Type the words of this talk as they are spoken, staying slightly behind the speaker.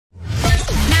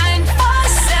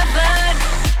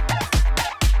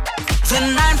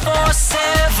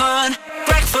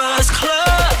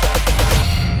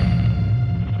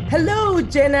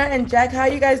Jenna and Jack. How are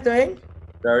you guys doing?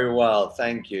 Very well,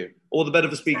 thank you. All the better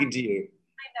for speaking to you.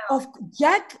 Of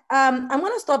Jack, I'm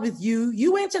going to start with you.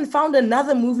 You went and found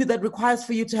another movie that requires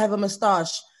for you to have a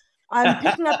mustache. I'm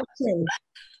picking up a trend.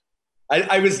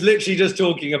 I was literally just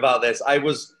talking about this. I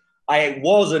was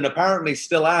and apparently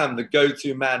still am the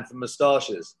go-to man for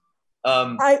mustaches.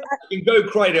 I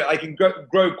can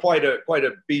grow quite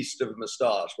a beast of a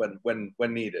mustache when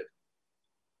needed.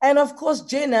 And of course,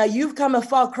 Jenna, you've come a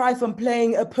far cry from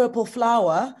playing a purple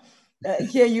flower.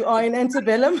 Here you are in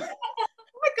Antebellum.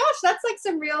 Oh my gosh, that's like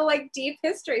some real like deep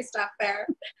history stuff there.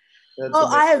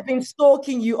 I have been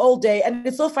stalking you all day. And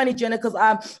it's so funny, Jenna, because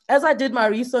as I did my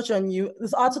research on you,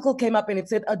 this article came up and it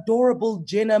said adorable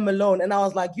Jenna Malone. And I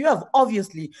was like, you have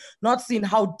obviously not seen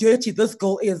how dirty this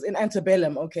girl is in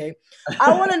Antebellum, okay?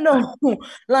 I want to know,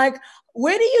 like,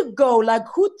 where do you go? Like,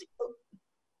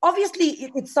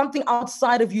 obviously, it's something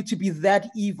outside of you to be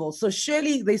that evil. So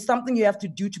surely there's something you have to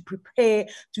do to prepare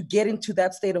to get into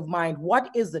that state of mind. What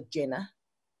is it, Jenna?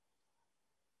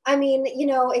 I mean,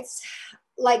 it's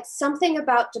like something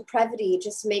about depravity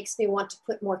just makes me want to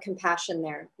put more compassion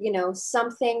there.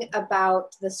 Something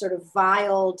about the sort of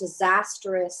vile,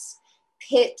 disastrous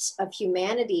pit of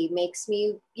humanity makes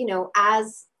me,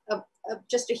 as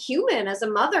just a human, as a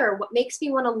mother, what makes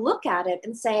me want to look at it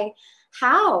and say,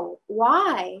 how,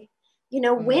 why,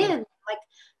 when? Like,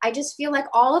 I just feel like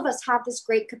all of us have this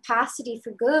great capacity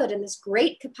for good and this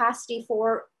great capacity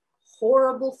for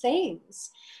horrible things.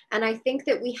 And I think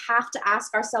that we have to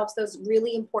ask ourselves those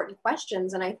really important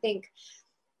questions. And I think,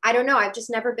 I don't know, I've just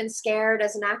never been scared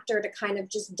as an actor to kind of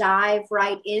just dive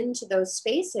right into those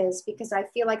spaces because I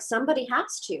feel like somebody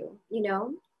has to.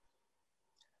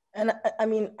 And I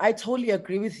mean, I totally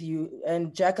agree with you.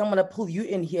 And Jack, I'm going to pull you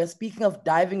in here. Speaking of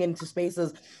diving into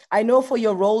spaces, I know for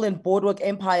your role in Boardwalk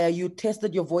Empire, you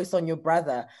tested your voice on your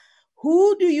brother.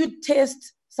 Who do you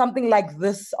test something like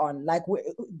this on? Like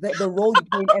the role you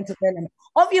play in Antebellum?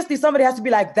 Obviously, somebody has to be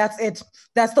like, that's it.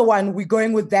 That's the one. We're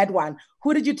going with that one.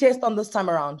 Who did you test on this time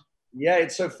around? Yeah,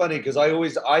 it's so funny because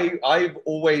I've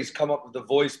always come up with the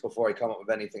voice before I come up with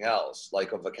anything else,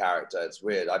 like of a character. It's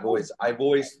weird. I've always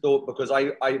thought, because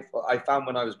I found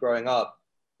when I was growing up,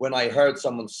 when I heard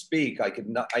someone speak,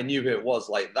 I knew who it was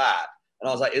like that, and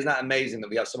I was like, isn't that amazing that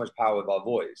we have so much power with our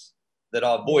voice? That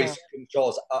our voice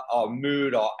controls our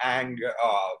mood, our anger,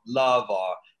 our love,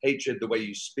 our hatred, the way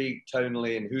you speak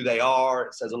tonally and who they are.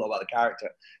 It says a lot about the character.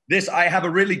 I have a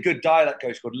really good dialect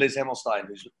coach called Liz Himmelstein,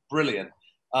 who's brilliant.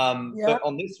 But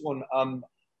on this one,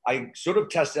 I sort of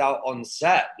tested out on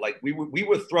set. Like we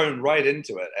were thrown right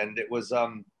into it, and it was.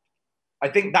 I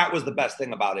think that was the best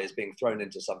thing about it, is being thrown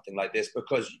into something like this,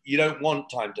 because you don't want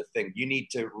time to think. You need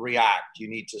to react. You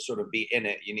need to sort of be in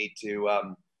it. You need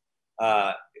to,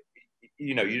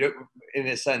 you don't. In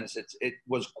a sense, it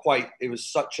was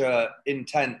such a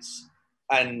intense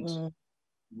and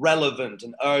relevant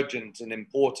and urgent and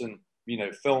important,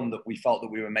 film that we felt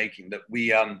that we were making, that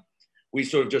we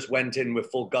sort of just went in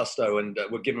with full gusto and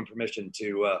were given permission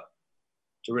to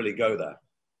really go there.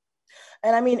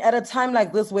 And I mean, at a time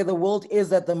like this where the world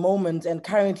is at the moment, and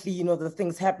currently, the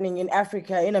things happening in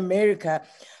Africa, in America,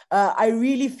 I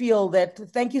really feel that,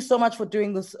 thank you so much for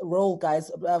doing this role, guys,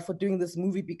 for doing this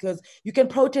movie, because you can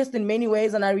protest in many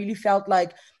ways. And I really felt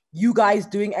like you guys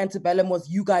doing Antebellum was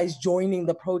you guys joining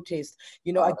the protest,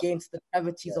 against the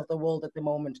gravities of the world at the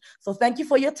moment. So thank you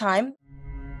for your time.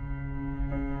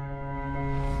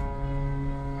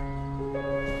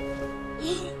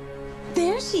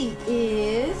 There she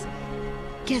is.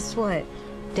 Guess what?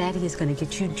 Daddy is going to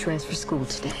get you dressed for school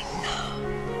today.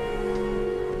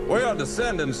 We are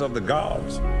descendants of the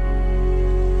gods.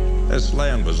 This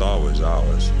land was always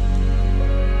ours.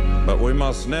 But we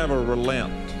must never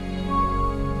relent.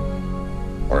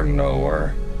 We're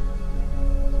nowhere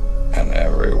and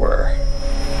everywhere.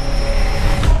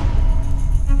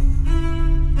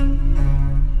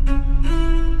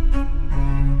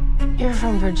 You're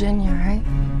from Virginia, right?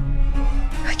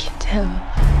 I can tell.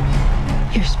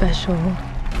 You're special.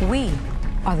 We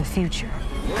are the future.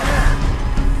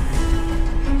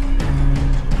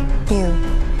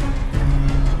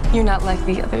 You're not like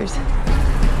the others.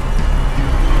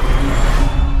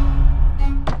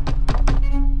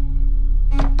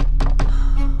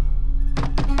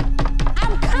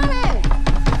 I'm coming!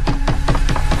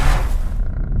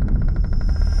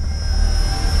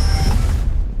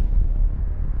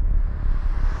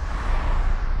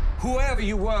 Whoever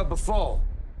you were before,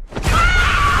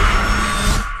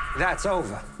 that's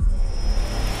over.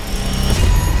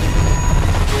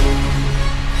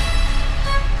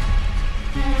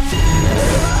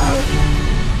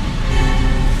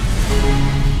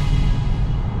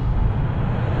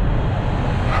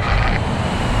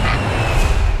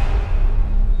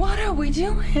 are we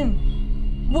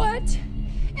doing? What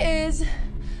is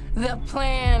the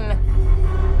plan?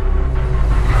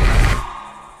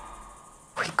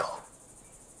 We go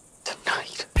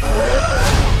tonight.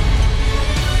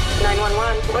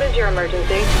 911, what is your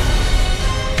emergency?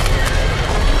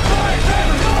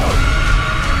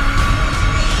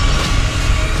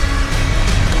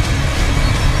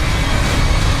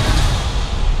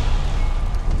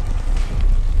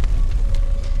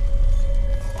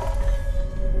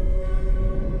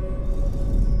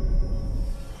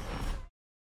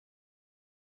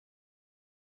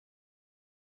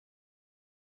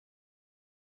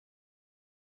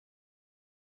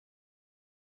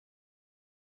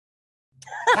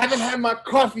 I haven't had my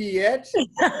coffee yet.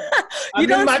 I'm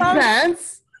You in my sound-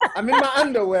 pants. I'm in my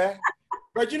underwear.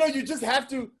 But you know, you just have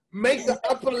to make the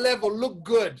upper level look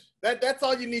good. That's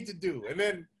all you need to do. And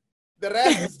then the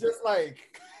rest is just like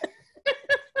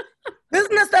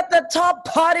Business at the top,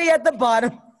 party at the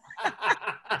bottom.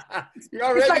 you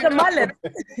already It's like a know. mullet.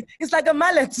 It's like a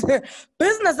mullet.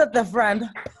 Business at the front,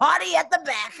 party at the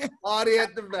back. Party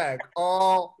at the back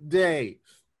all day.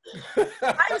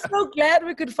 I'm so glad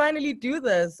we could finally do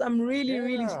this. I'm really,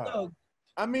 really Yeah. stoked.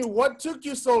 I mean, what took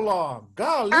you so long?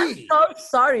 I'm Golly. so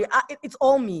sorry. It's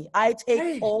all me. I take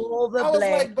Hey, all the I was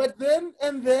blame. like, but then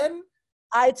and then.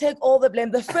 I take all the blame.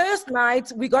 The first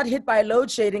night we got hit by load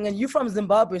shedding, and you from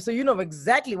Zimbabwe, so you know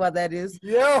exactly what that is.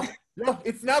 Yo,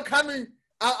 it's now coming.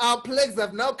 Our plagues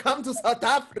have now come to South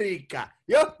Africa.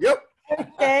 Yep.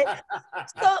 Okay.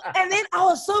 So, and then I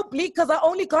was so bleak because I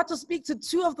only got to speak to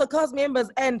 2 of the cast members,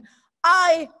 and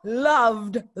I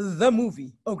loved the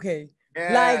movie. Okay.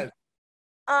 Yes. Like,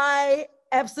 I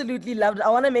absolutely loved it. I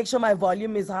want to make sure my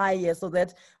volume is high here so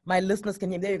that my listeners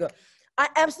can hear. There you go. I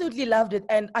absolutely loved it.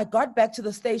 And I got back to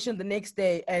the station the next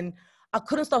day, and I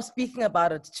couldn't stop speaking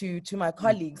about it to my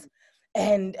colleagues.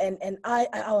 And I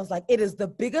was like, it is the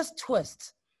biggest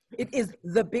twist. It is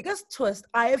the biggest twist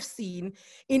I have seen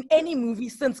in any movie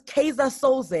since Kaiser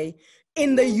Soze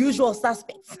in The Usual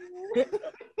Suspects.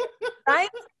 Right?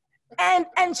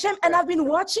 And Shem, and I've been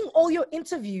watching all your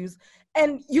interviews,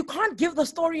 and you can't give the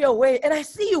story away. And I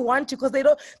see you want to, because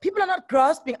people are not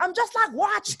grasping. I'm just like,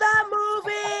 watch the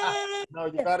movie. No,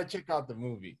 you gotta check out the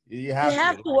movie. You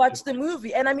have to watch the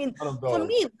movie. And I mean, for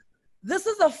me, this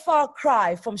is a far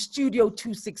cry from Studio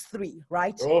 263,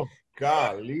 right? Oh,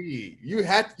 golly. You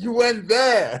went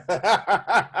there.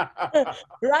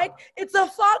 Right? It's a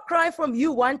far cry from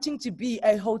you wanting to be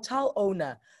a hotel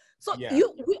owner. So Yeah.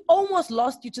 we almost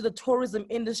lost you to the tourism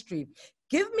industry.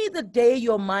 Give me the day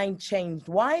your mind changed.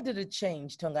 Why did it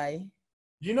change, Tongayi?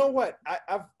 You know what?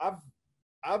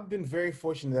 I've been very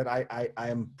fortunate that I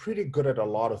am pretty good at a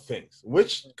lot of things,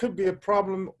 which could be a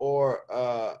problem or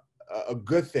a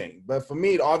good thing. But for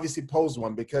me, it obviously posed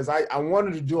one, because I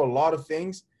wanted to do a lot of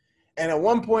things. And at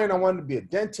one point I wanted to be a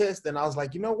dentist, and I was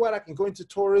like, you know what? I can go into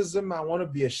tourism. I want to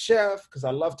be a chef because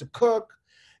I love to cook,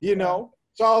 you know?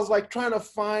 So I was like trying to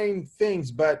find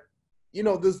things, but you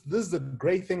know, this is the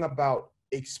great thing about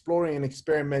exploring and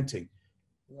experimenting.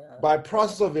 Yeah. By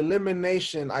process of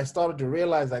elimination, I started to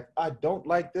realize, like, I don't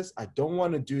like this. I don't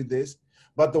want to do this.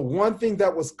 But the one thing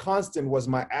that was constant was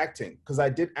my acting, because I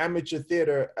did amateur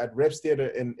theater at Reps Theater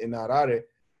in Harare.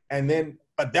 And then,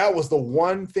 but that was the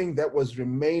one thing that was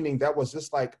remaining. That was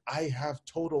just like, I have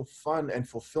total fun and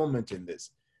fulfillment in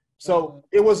this. So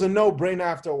it was a no-brainer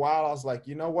after a while. I was like,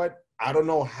 you know what? I don't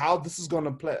know how this is going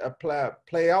to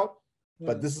play out,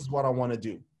 but this is what I want to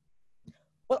do.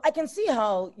 Well, I can see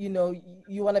how, you know,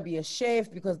 you want to be a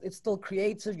chef because it's still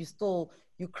creative.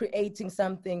 You're creating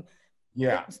something.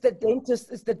 Yeah. It's the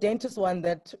dentist one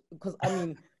that, because I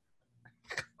mean,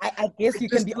 I guess you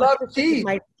can be love obsessed teeth. with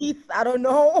my teeth. I don't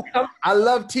know. I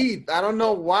love teeth. I don't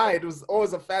know why. It was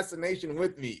always a fascination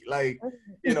with me. Like,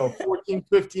 you know, 14,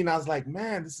 15, I was like,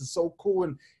 man, this is so cool.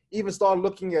 And even started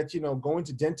looking at, you know, going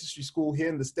to dentistry school here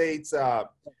in the States.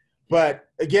 But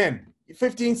again,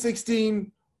 15,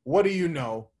 16, what do you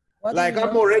know?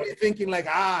 I'm already thinking like,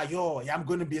 I'm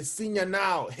going to be a senior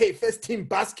now. Hey, first team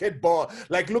basketball.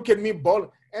 Like, look at me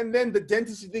ball. And then the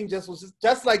dentistry thing was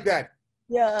just like that.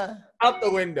 Yeah. Out the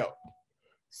window.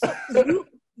 So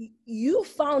you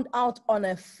found out on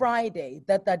a Friday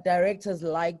that the directors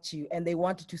liked you and they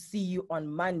wanted to see you on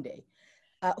Monday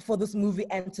for this movie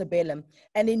Antebellum.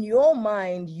 And in your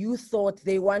mind, you thought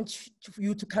they want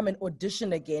you to come and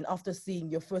audition again after seeing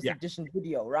your first audition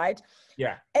video, right?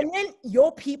 Yeah. And then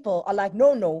your people are like,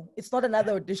 no, it's not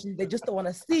another audition. They just don't want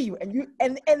to see you.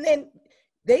 And then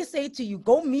they say to you,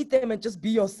 go meet them and just be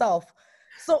yourself.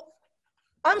 So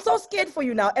I'm so scared for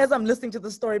you now as I'm listening to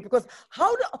the story, because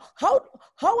how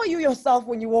are you yourself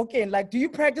when you walk in? Like, do you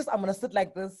practice? I'm gonna sit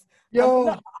like this.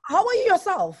 Yo, how are you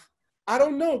yourself? I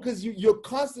don't know, because you're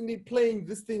constantly playing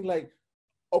this thing like,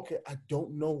 okay, I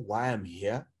don't know why I'm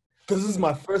here, because this is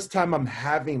my first time I'm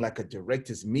having like a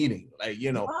director's meeting. Like,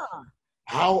 you know,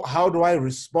 how do I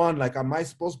respond? Like, am I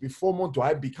supposed to be formal? Do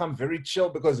I become very chill?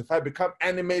 Because if I become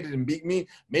animated and beat me,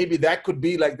 maybe that could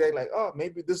be like, they're like, oh,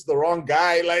 maybe this is the wrong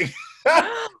guy. Like,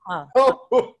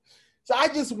 so I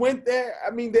just went there.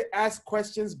 I mean, they asked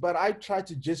questions, but I tried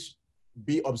to just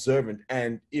be observant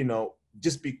and, you know,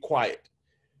 just be quiet.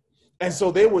 And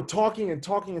so they were talking and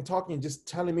talking and talking, and just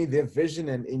telling me their vision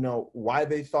and, you know, why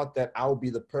they thought that I would be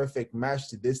the perfect match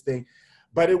to this thing.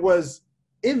 But it was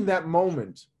in that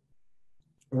moment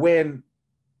when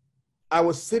I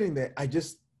was sitting there, I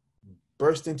just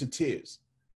burst into tears.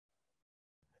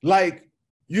 Like,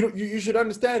 you should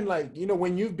understand, like, you know,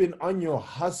 when you've been on your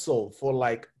hustle for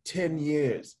like 10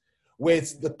 years, where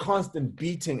it's the constant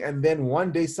beating, and then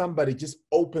one day somebody just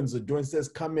opens the door and says,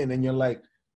 come in, and you're like,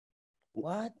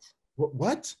 what?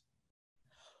 What?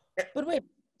 But wait,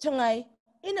 Tongayi,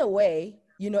 in a way,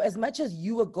 you know, as much as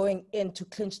you were going in to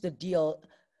clinch the deal,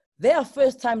 they are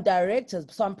first-time directors,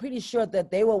 so I'm pretty sure that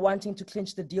they were wanting to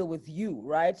clinch the deal with you,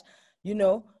 right? You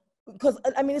know, because,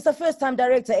 I mean, it's a first-time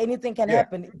director, anything can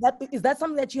happen. Is that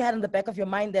something that you had in the back of your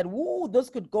mind, that, woo,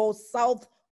 this could go south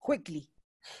quickly?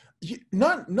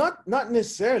 Not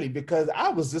necessarily, because I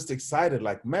was just excited,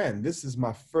 like, man, this is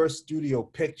my first studio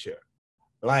picture.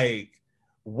 Like,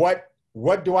 what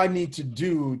do I need to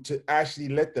do to actually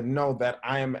let them know that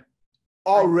I am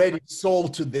already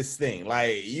sold to this thing?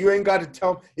 Like, you ain't got to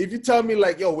tell, if you tell me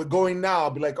like, yo, we're going now,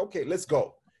 I'll be like, okay, let's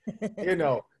go. You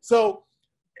know, so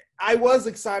I was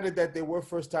excited that they were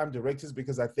first-time directors,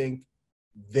 because I think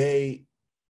they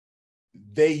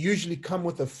usually come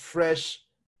with a fresh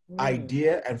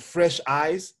idea and fresh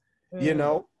eyes, you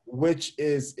know, which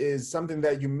is something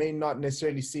that you may not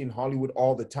necessarily see in Hollywood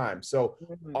all the time. So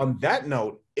on that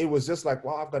note, it was just like,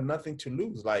 well, I've got nothing to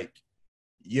lose. Like,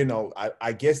 you know,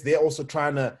 I guess they're also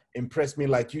trying to impress me,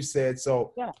 like you said.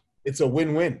 So it's a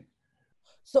win-win.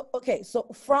 So, okay, so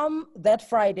from that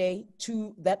Friday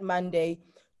to that Monday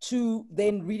to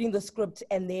then reading the script,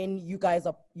 and then you guys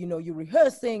are, you know, you're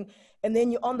rehearsing, and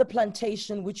then you're on the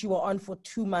plantation, which you were on for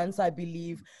 2 months, I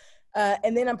believe.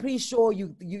 And then I'm pretty sure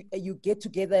you get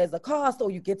together as a cast, or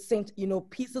you get sent, you know,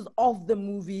 pieces of the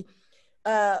movie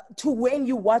to when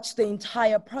you watch the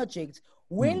entire project.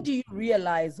 When do you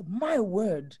realize, my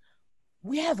word,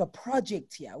 we have a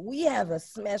project here, we have a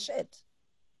smash hit?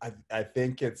 I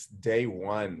think it's day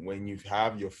one, when you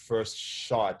have your first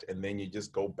shot, and then you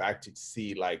just go back to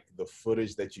see like the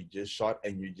footage that you just shot,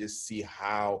 and you just see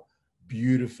how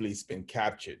beautifully it's been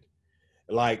captured.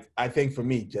 Like, I think for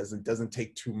me, it doesn't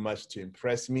take too much to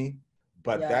impress me,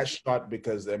 but that shot,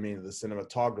 because I mean, the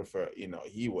cinematographer, you know,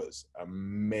 he was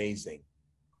amazing.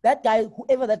 That guy,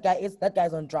 whoever that guy is, that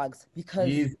guy's on drugs, because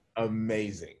he's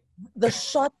amazing. The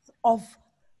shots of,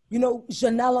 you know,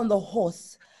 Janelle on the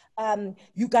horse,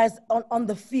 you guys on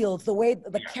the fields, the way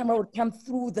the camera would come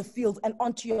through the fields and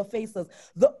onto your faces,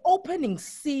 the opening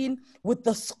scene with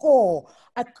the score,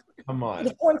 come on,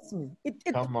 it haunts me.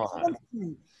 It haunts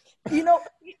me. You know,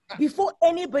 before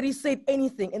anybody said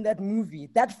anything in that movie,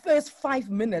 that first 5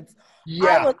 minutes,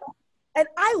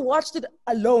 I watched it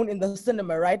alone in the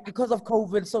cinema, right? Because of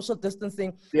COVID, social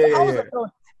distancing. I was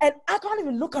alone. And I can't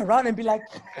even look around and be like,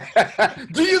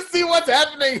 do you see what's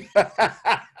happening?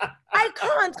 I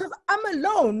can't, because I'm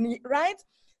alone, right?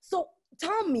 So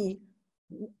tell me,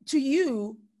 to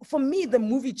you, for me, the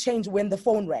movie changed when the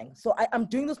phone rang. So I'm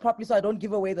doing this properly so I don't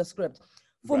give away the script.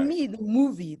 For me, the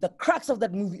movie, the crux of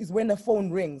that movie is when the phone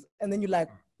rings. And then you're like,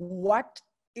 what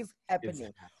is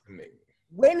happening?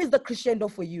 When is the crescendo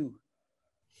for you?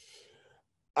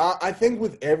 I think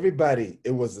with everybody,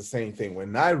 it was the same thing.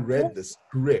 When I read the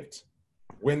script,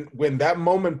 when that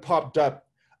moment popped up,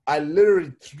 I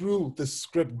literally threw the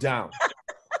script down.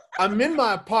 I'm in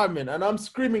my apartment and I'm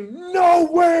screaming, no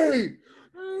way,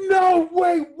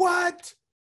 what?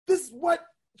 What?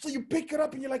 So you pick it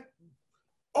up and you're like,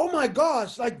 oh my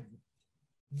gosh, like,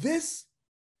 this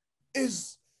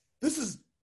is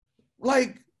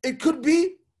like, it could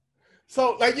be.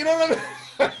 So, like, you know what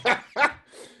I mean?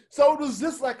 So it was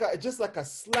just like a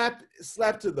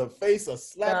slap to the face, a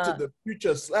slap to the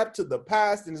future, slap to the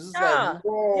past, and it's just like,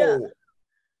 whoa.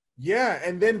 Yeah,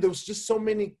 and then there was just so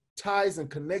many ties and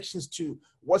connections to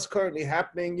what's currently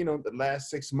happening, you know, the last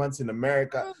 6 months in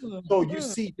America. So you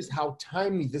see just how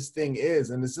timely this thing is,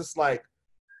 and it's just like,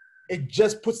 it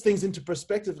just puts things into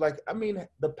perspective. Like, I mean,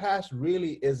 the past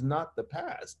really is not the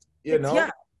past, you know?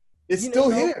 It's still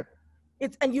here.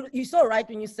 It's, and you're so right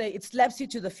when you say it slaps you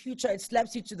to the future, it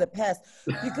slaps you to the past,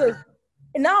 because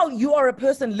now you are a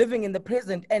person living in the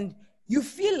present and you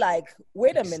feel like,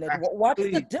 wait a minute, what's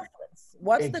the difference?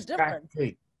 What's the difference?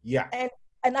 Yeah.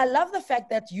 And I love the fact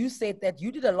that you said that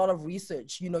you did a lot of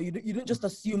research. You know, you didn't just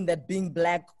assume that being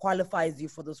Black qualifies you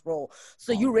for this role.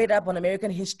 So you read up on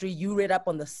American history, you read up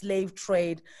on the slave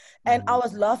trade. And I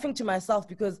was laughing to myself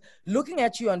because looking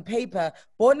at you on paper,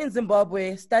 born in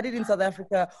Zimbabwe, studied in South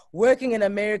Africa, working in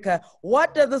America,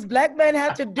 what does this Black man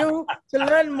have to do to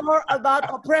learn more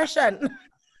about oppression?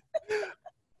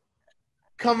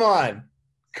 Come on.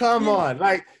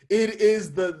 Like, it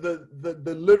is the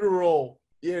literal,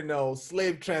 you know,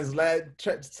 slave transatlantic,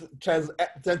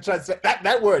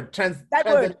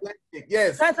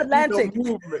 yes, transatlantic, you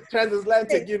know, movement,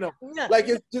 transatlantic, you know, like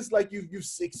it's just like you've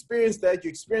experienced that, you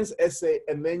experience SA,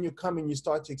 and then you come and you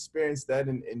start to experience that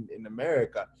in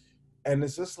America, and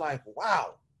it's just like,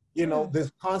 wow, you know,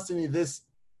 there's constantly this.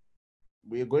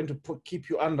 We're going to keep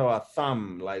you under our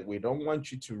thumb, like we don't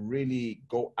want you to really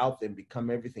go out there and become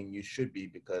everything you should be,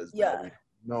 because we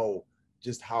know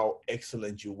just how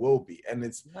excellent you will be. And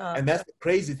it's and that's the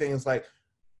crazy thing. It's like,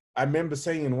 I remember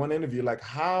saying in one interview, like,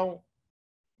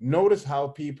 notice how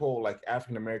people like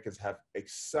African Americans have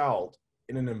excelled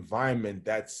in an environment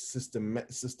that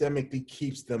systemically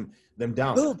keeps them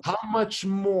down. How much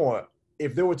more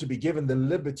if they were to be given the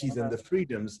liberties and the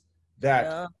freedoms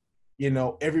that you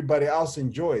know everybody else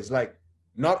enjoys? Like,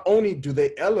 not only do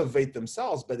they elevate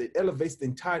themselves, but it elevates the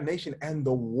entire nation and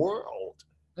the world.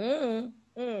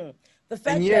 The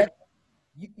fact that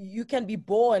you can be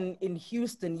born in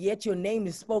Huston, yet your name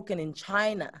is spoken in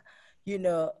China, you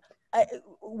know,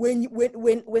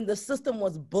 when the system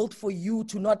was built for you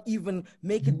to not even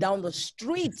make it down the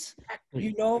street,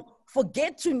 you know,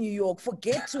 forget to New York,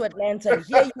 forget to Atlanta, and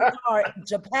here you are in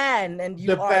Japan, and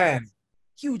you are a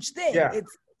huge thing.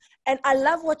 And I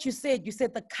love what you said. You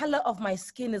said the color of my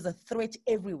skin is a threat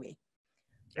everywhere,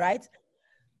 right?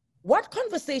 What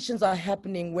conversations are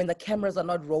happening when the cameras are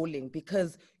not rolling?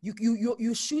 Because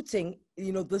you're shooting,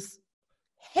 you know, this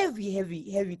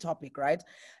heavy topic, right?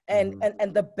 And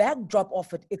the backdrop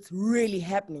of it, it's really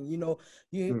happening. You know,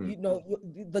 you know,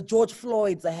 the George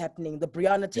Floyds are happening, the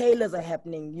Breonna Taylors are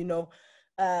happening. You know,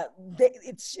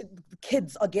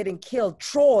 kids are getting killed.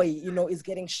 Troy, you know, is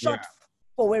getting shot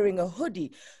for wearing a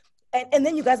hoodie, and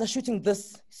then you guys are shooting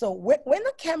this. So when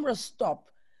the cameras stop,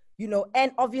 you know,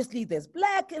 and obviously there's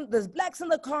blacks in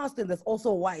the cast, and there's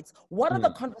also whites. What are the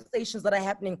conversations that are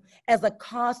happening as a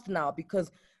cast now?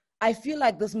 Because I feel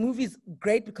like this movie is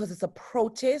great because it's a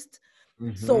protest.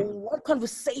 So what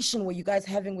conversation were you guys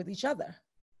having with each other?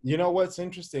 You know, what's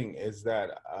interesting is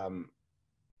that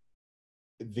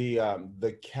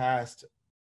the cast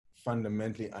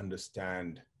fundamentally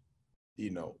understand,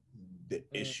 you know, the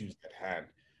issues at hand.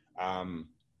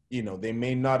 You know, they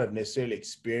may not have necessarily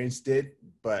experienced it,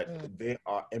 but they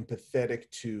are empathetic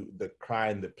to the cry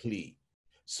and the plea.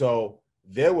 So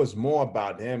there was more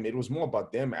about them. It was more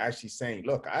about them actually saying,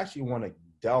 look, I actually want to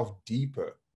delve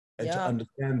deeper and to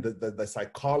understand the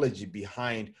psychology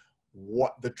behind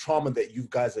what the trauma that you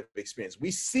guys have experienced.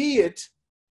 We see it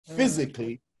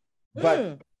physically,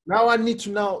 but now I need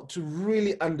to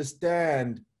really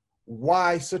understand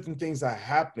why certain things are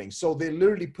happening. So they're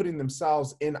literally putting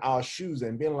themselves in our shoes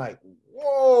and being like,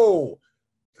 whoa,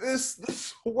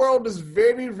 this world is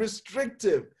very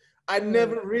restrictive. I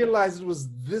never realized it was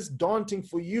this daunting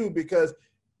for you, because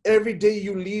every day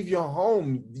you leave your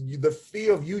home, the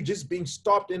fear of you just being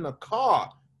stopped in a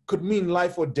car could mean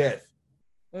life or death.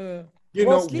 You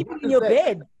know, sleeping in your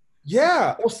bed.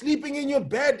 Yeah, or sleeping in your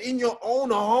bed in your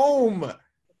own home.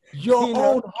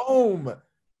 Home.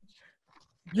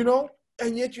 You know,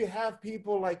 and yet you have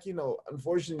people like, you know,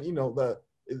 unfortunately, you know,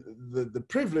 the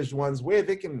privileged ones where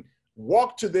they can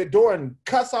walk to their door and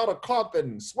cuss out a cop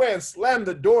and swear and slam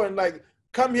the door and like,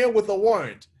 come here with a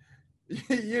warrant,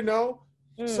 you know?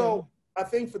 So I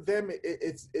think for them,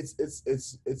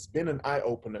 it's been an eye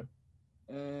opener.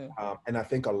 And I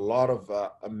think a lot of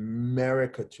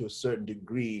America, to a certain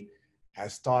degree,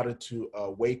 has started to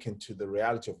awaken to the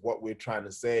reality of what we're trying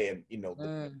to say, and, you know,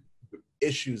 the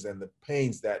issues and the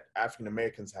pains that African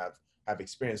Americans have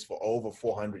experienced for over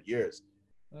 400 years.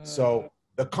 So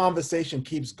the conversation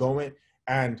keeps going,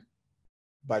 and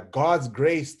by God's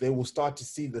grace, they will start to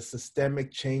see the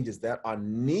systemic changes that are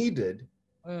needed,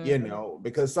 you know,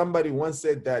 because somebody once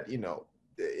said that, you know,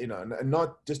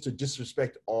 not just to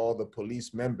disrespect all the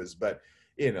police members, but,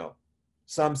 you know,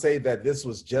 some say that this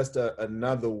was just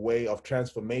another way of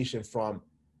transformation from,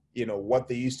 you know, what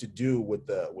they used to do with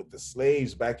the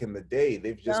slaves back in the day.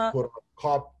 They've just put on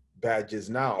cop badges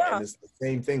now, Yeah. and it's the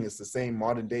same thing. It's the same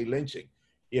modern day lynching.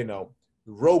 You know,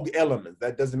 rogue elements.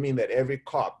 That doesn't mean that every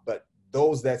cop, but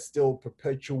those that still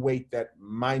perpetuate that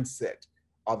mindset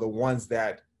are the ones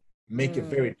that make it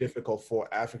very difficult for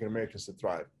African Americans to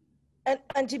thrive.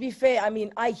 And to be fair, I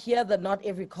mean, I hear the not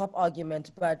every cop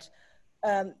argument, but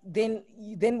then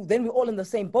we're all in the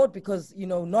same boat, because you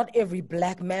know not every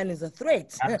black man is a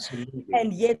threat. Absolutely.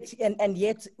 and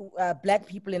yet black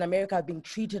people in America are being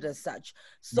treated as such.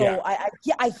 So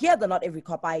I hear the not every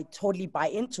cop. I totally buy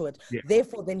into it. Yeah.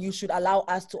 Therefore, then you should allow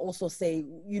us to also say,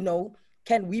 you know,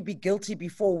 can we be guilty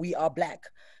before we are black?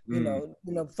 You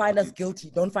know, find us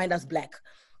guilty, don't find us black.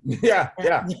 Yeah,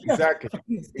 exactly.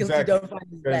 Exactly. Don't find us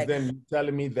Because black. then you're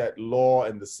telling me that law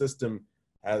and the system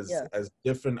has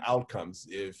different outcomes,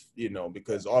 if you know,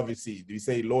 because obviously we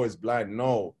say law is blind.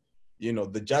 No, you know,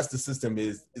 the justice system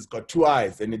is got two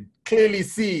eyes, and it clearly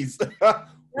sees who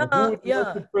it wants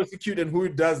to persecute and who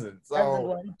it doesn't.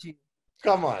 So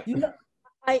come on. You know,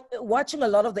 I watching a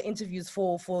lot of the interviews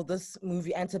for this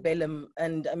movie Antebellum,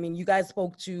 and I mean, you guys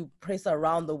spoke to press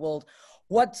around the world.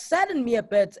 What saddened me a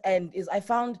bit, and is I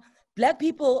found black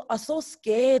people are so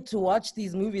scared to watch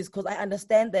these movies, because I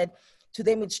understand that to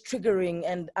them it's triggering.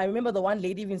 And I remember the one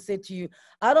lady even said to you,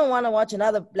 I don't want to watch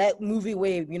another black movie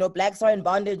where, you know, blacks are in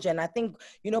bondage. And I think,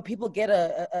 you know, people get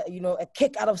a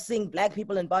kick out of seeing black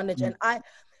people in bondage. And I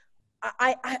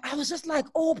was just like,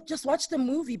 oh, just watch the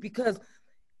movie, because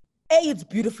A, it's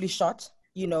beautifully shot,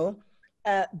 you know.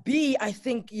 B, I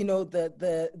think, you know,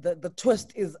 the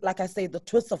twist is, like I say, the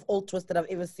twist of all twists that I've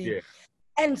ever seen. Yeah.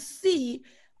 And C,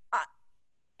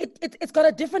 it's got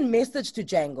a different message to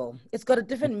Django. It's got a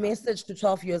different message to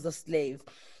 12 Years a Slave.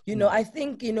 You know, I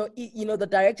think, you know, the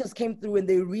directors came through and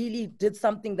they really did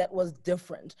something that was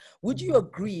different. Would you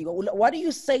agree? What do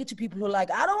you say to people who are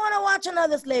like, I don't want to watch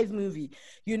another slave movie?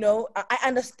 You know, I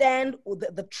understand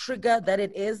the trigger that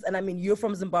it is. And I mean, you're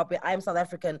from Zimbabwe, I'm South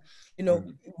African. You know,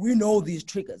 we know these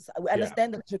triggers. We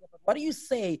understand the trigger. But what do you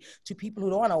say to people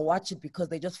who don't want to watch it because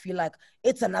they just feel like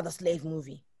it's another slave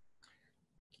movie?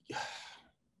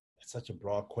 It's such a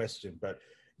broad question, but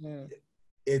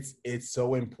it's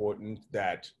so important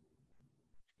that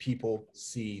people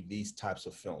see these types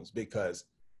of films, because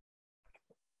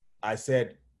I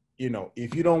said, you know,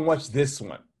 if you don't watch this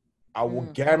one, I will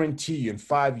guarantee you in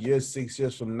 5 years, 6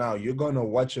 years from now, you're going to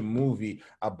watch a movie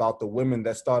about the women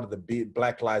that started the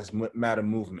Black Lives Matter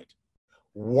movement.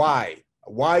 Why?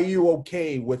 Why are you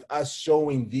okay with us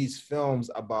showing these films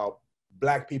about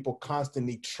Black people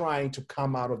constantly trying to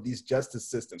come out of these justice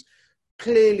systems?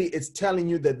 Clearly, it's telling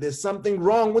you that there's something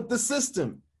wrong with the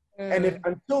system. And if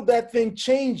until that thing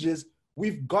changes,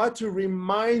 we've got to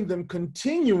remind them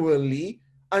continually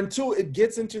until it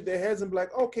gets into their heads and be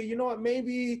like, okay, you know what,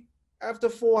 maybe after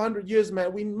 400 years,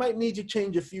 man, we might need to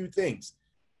change a few things,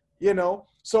 you know?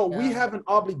 So we have an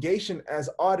obligation as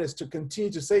artists to continue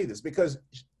to say this, because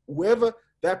whoever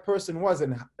that person was,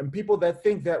 and people that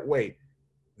think that way,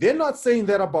 they're not saying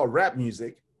that about rap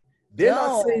music. They're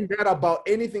not saying that about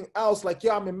anything else. Like,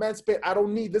 yeah, I'm emancipated. I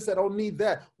don't need this. I don't need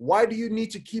that. Why do you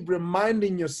need to keep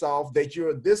reminding yourself that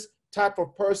you're this type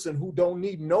of person who don't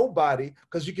need nobody,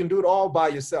 because you can do it all by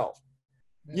yourself?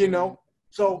 You know?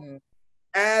 So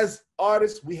as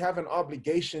artists, we have an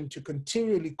obligation to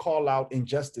continually call out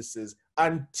injustices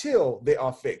until they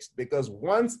are fixed. Because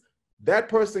once that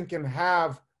person can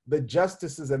have the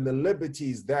justices and the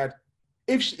liberties that,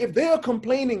 if they are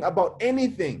complaining about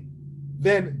anything,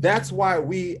 then that's why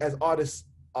we as artists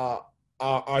are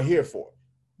here for.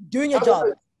 Doing your job.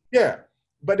 Yeah.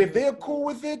 But if they're cool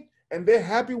with it and they're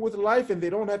happy with life and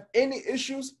they don't have any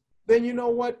issues, then you know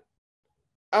what?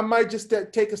 I might just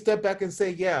take a step back and say,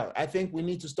 yeah, I think we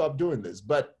need to stop doing this.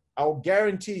 But I'll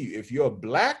guarantee you, if you're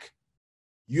Black,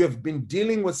 you have been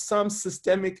dealing with some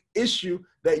systemic issue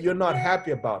that you're not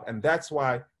happy about. And that's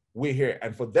why we're here.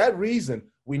 And for that reason,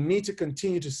 we need to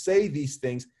continue to say these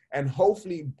things and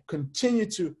hopefully continue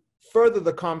to further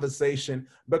the conversation,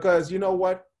 because you know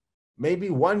what? Maybe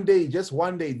one day, just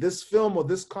one day, this film or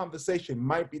this conversation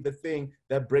might be the thing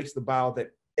that breaks the bow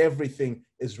that everything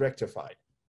is rectified.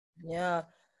 Yeah.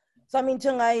 So, I mean,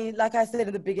 Tongayi, like I said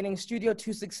in the beginning, Studio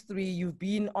 263, you've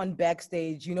been on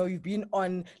Backstage, you know, you've been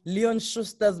on Leon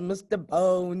Schuster's Mr.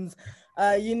 Bones,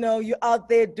 you know, you're out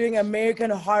there doing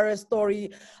American Horror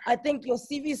Story. I think your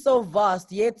CV is so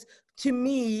vast, yet to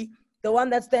me, the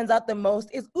one that stands out the most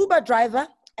is Uber driver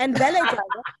and valet driver.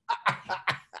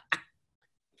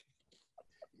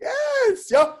 Yes,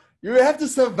 yo, you have to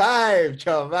survive,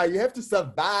 Chava. You have to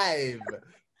survive.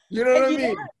 You know what I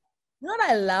mean? You know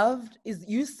what I loved is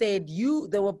you said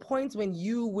there were points when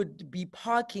you would be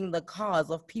parking the cars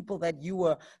of people that you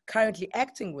were currently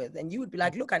acting with, and you would be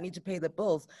like, look, I need to pay the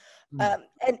bills.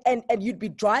 And you'd be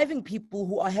driving people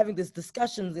who are having these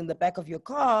discussions in the back of your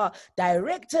car,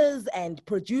 directors and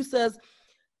producers.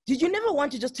 Did you never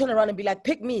want to just turn around and be like,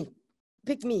 pick me,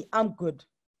 I'm good?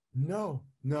 No.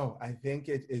 I think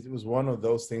it was one of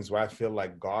those things where I feel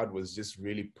like God was just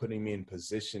really putting me in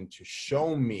position to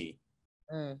show me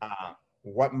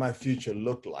what my future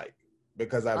looked like,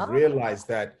 because I've realized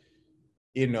that,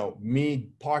 you know, me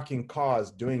parking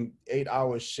cars, doing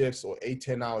 8-hour shifts or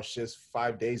 10-hour shifts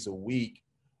 5 days a week,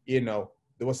 you know,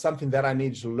 there was something that I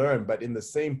needed to learn. But in the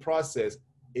same process,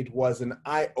 it was an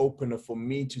eye opener for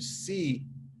me to see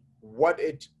what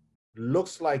it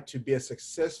looks like to be a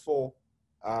successful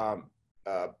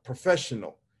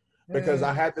professional. Because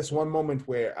I had this one moment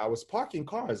where I was parking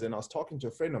cars and I was talking to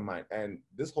a friend of mine, and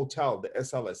this hotel, the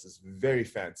SLS, is very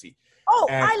fancy. Oh,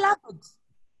 and I love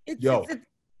it.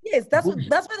 Yes, that's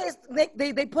where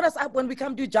they put us up when we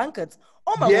come do junkets.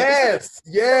 Oh my word. Yes.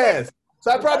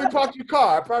 So I probably parked your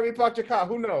car.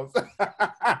 Who knows?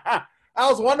 I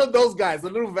was one of those guys, the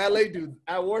little valet dude.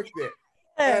 I worked there.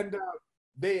 And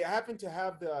they happen to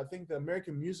have the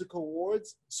American Music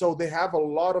Awards, so they have a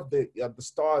lot of the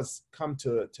stars come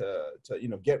to you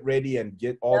know, get ready and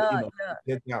get all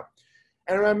get out.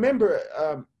 And I remember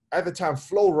at the time,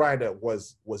 Flow Rider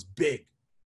was big,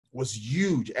 was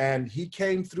huge, and he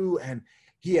came through and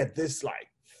he had this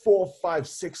like 4, 5,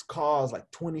 6 cars,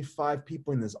 like 25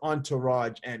 people in his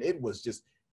entourage, and it was just,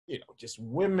 you know, just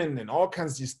women and all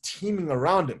kinds just teaming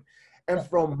around him. And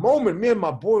for a moment, me and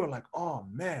my boy were like, oh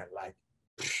man, like,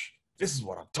 this is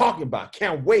what I'm talking about.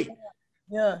 Can't wait.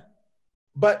 Yeah.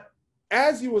 But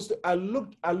as he was, I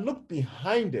looked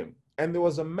behind him, and there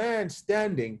was a man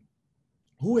standing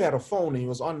who had a phone, and he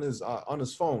was on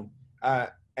his phone.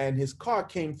 And his car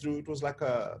came through. It was like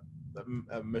a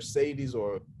Mercedes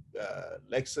or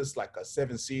Lexus, like a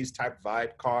 7 Series type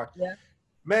vibe car. Yeah.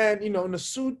 Man, you know, in a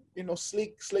suit, you know,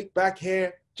 sleek back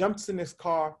hair, jumps in his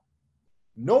car.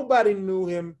 Nobody knew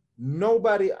him.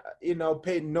 Nobody, you know,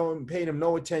 paid him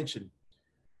no attention.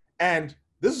 And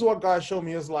this is what God showed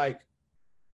me. Is like,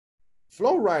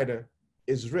 Flow Rider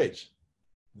is rich.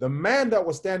 The man that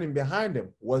was standing behind him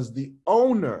was the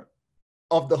owner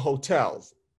of the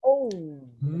hotels. Oh.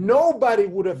 Nobody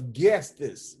would have guessed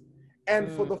this.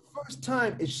 And for the first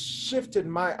time, it shifted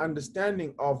my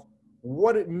understanding of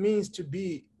what it means to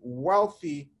be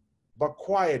wealthy but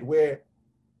quiet, where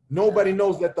nobody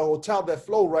knows that the hotel that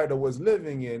Flow Rider was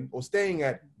living in or staying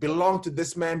at belonged to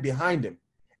this man behind him.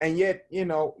 And yet, you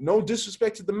know, no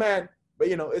disrespect to the man, but,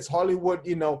 you know, it's Hollywood,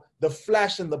 you know, the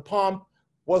flash and the pomp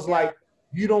was like,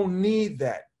 you don't need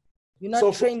that. You're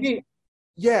not trained.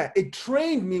 It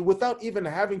trained me without even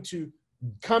having to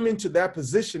come into that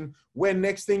position where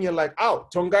next thing you're like, oh,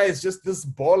 Tongayi is just this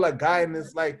baller guy. And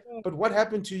it's like, but what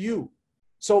happened to you?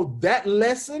 So that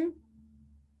lesson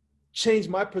changed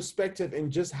my perspective in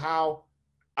just how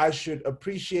I should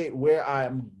appreciate where I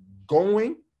am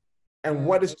going and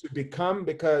what is to become.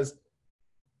 Because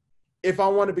if I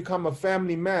want to become a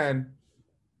family man,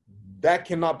 that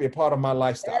cannot be a part of my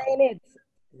lifestyle.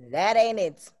 That ain't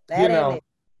it.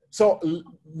 So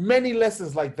many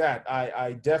lessons like that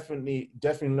I definitely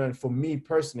learned for me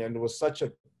personally, and it was such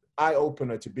an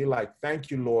eye-opener to be like,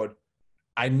 thank you, Lord,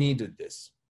 I needed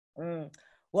this.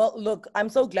 Well, look, I'm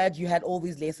so glad you had all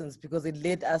these lessons, because it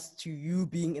led us to you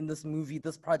being in this movie,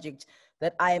 this project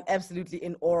that I am absolutely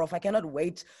in awe of. I cannot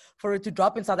wait for it to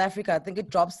drop in South Africa. I think it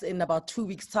drops in about 2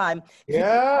 weeks' time.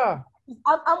 Yeah.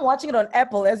 I'm watching it on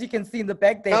Apple, as you can see in the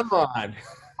back there. Come on.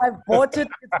 I bought it.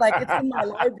 It's like, it's in my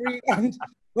library. And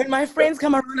when my friends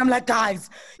come around, I'm like, guys,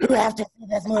 you have to see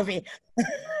this movie.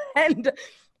 And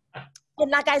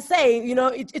like I say, you know,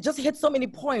 it just hits so many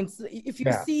points. If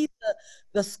you see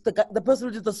the person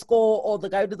who did the score or the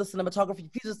guy who did the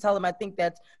cinematography, please just tell them I think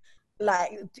that,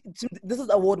 like, this is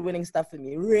award-winning stuff for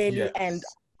me, really. Yes. And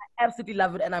I absolutely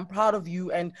love it, and I'm proud of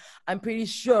you. And I'm pretty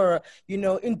sure, you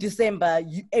know, in December,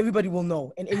 everybody will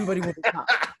know, and everybody will be proud.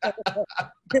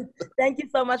 Thank you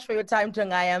so much for your time,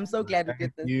 Tongayi. I'm so glad we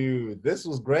did this. Thank you. This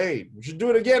was great. We should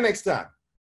do it again next time.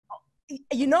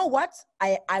 You know what?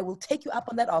 I will take you up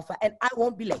on that offer, and I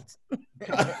won't be late.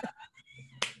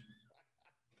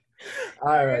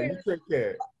 All right. You take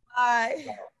care. Bye.